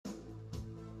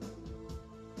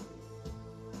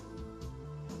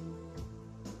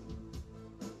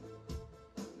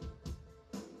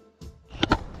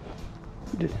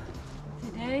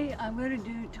Today I'm going to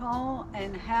do tall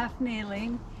and half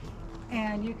kneeling,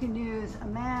 and you can use a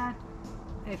mat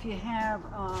if you have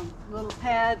little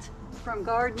pads from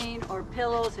gardening, or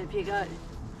pillows if you got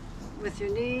with your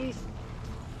knees.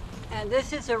 And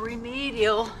this is a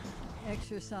remedial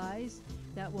exercise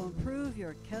that will improve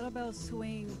your kettlebell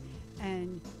swing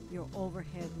and your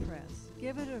overhead press.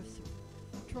 Give it a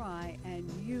try and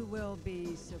you will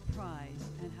be surprised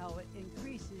at how it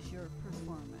increases your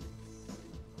performance.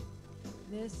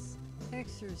 This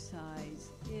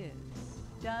exercise is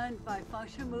done by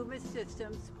Functional Movement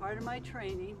Systems, part of my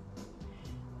training.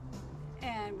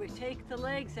 And we take the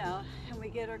legs out and we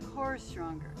get our core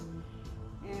stronger.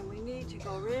 And we need to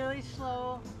go really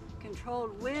slow,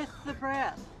 controlled with the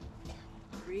breath.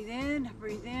 Breathe in,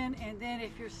 and then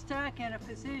if you're stuck in a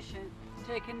position,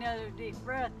 take another deep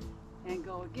breath and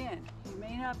go again. You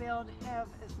may not be able to have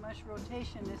as much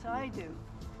rotation as I do,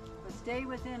 but stay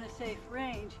within a safe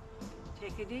range.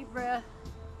 Take a deep breath,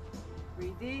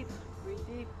 breathe deep, breathe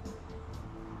deep,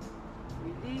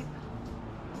 breathe deep.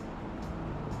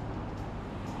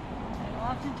 And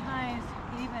oftentimes,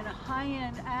 even a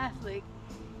high-end athlete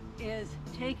is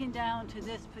taken down to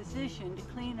this position to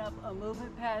clean up a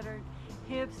movement pattern,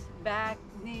 hips, back,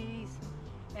 knees,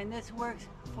 and this works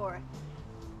for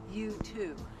you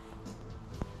too.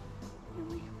 And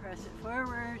we can press it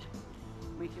forward,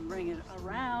 we can bring it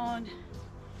around,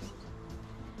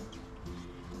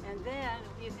 and then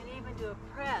you can even do a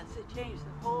press to change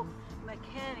the whole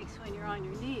mechanics when you're on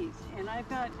your knees. And I've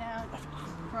got down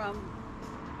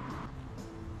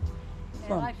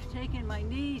and I've taken my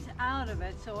knees out of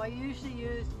it, so I usually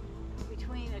use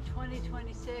between a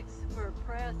 20-26 for a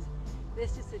press.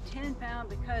 This is a 10-pound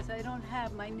because I don't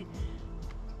have my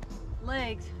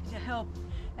legs to help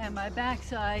and my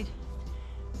backside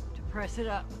to press it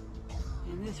up.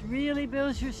 And this really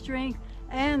builds your strength,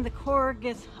 and the core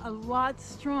gets a lot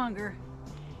stronger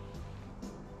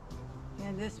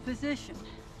in this position.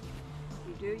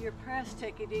 You do your press,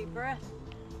 take a deep breath,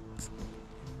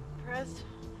 press,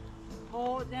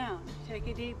 pull it down, take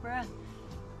a deep breath,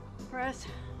 press,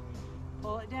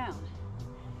 pull it down,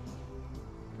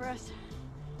 press,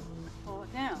 pull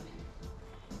it down.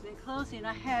 Then closing,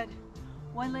 I had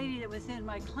one lady that was in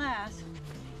my class,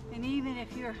 and even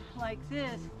if you're like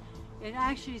this, it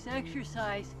actually is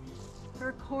exercise.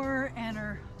 Her core and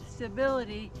her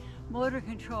stability, motor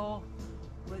control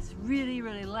was really,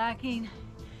 really lacking.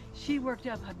 She worked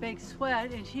up a big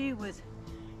sweat and she was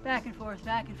back and forth,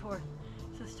 back and forth.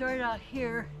 So start out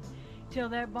here till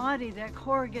that body, that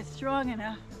core gets strong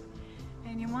enough,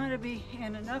 and you want to be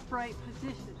in an upright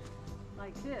position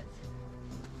like this.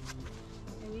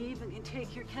 And you even can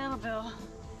take your kettlebell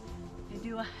and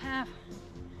do a half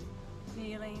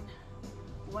kneeling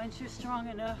once you're strong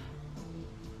enough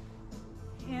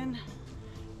in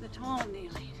the tall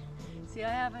kneeling. See, I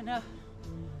have enough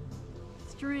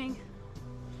strength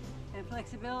and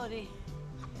flexibility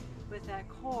with that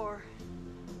core.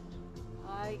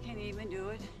 I can even do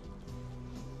it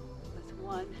with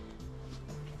one.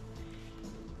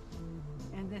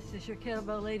 And this is your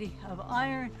Kettlebell Lady of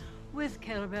Iron with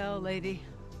Kettlebell Lady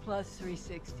Plus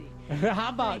 360. How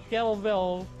about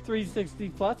Kettlebell 360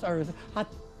 Plus, or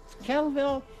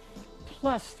Kettlebell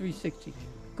Plus 360?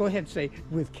 Go ahead and say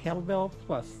with Kettlebell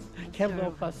Plus.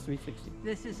 Kettlebell Plus 360.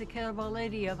 This is the Kettlebell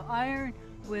Lady of Iron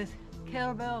with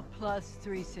Kettlebell Plus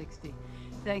 360.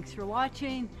 Thanks for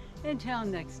watching. Until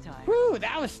next time. Woo,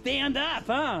 that was stand up,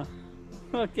 huh?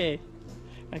 Okay.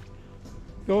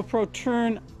 GoPro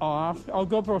turn off. Oh,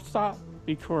 GoPro stop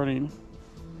recording.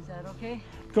 Is that okay?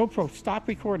 GoPro stop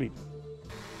recording.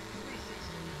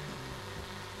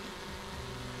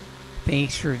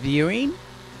 Thanks for viewing.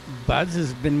 Buzz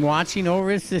has been watching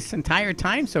over us this entire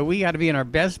time, so we got to be in our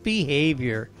best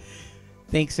behavior.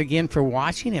 Thanks again for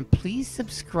watching, and please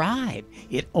subscribe.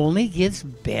 It only gets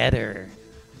better.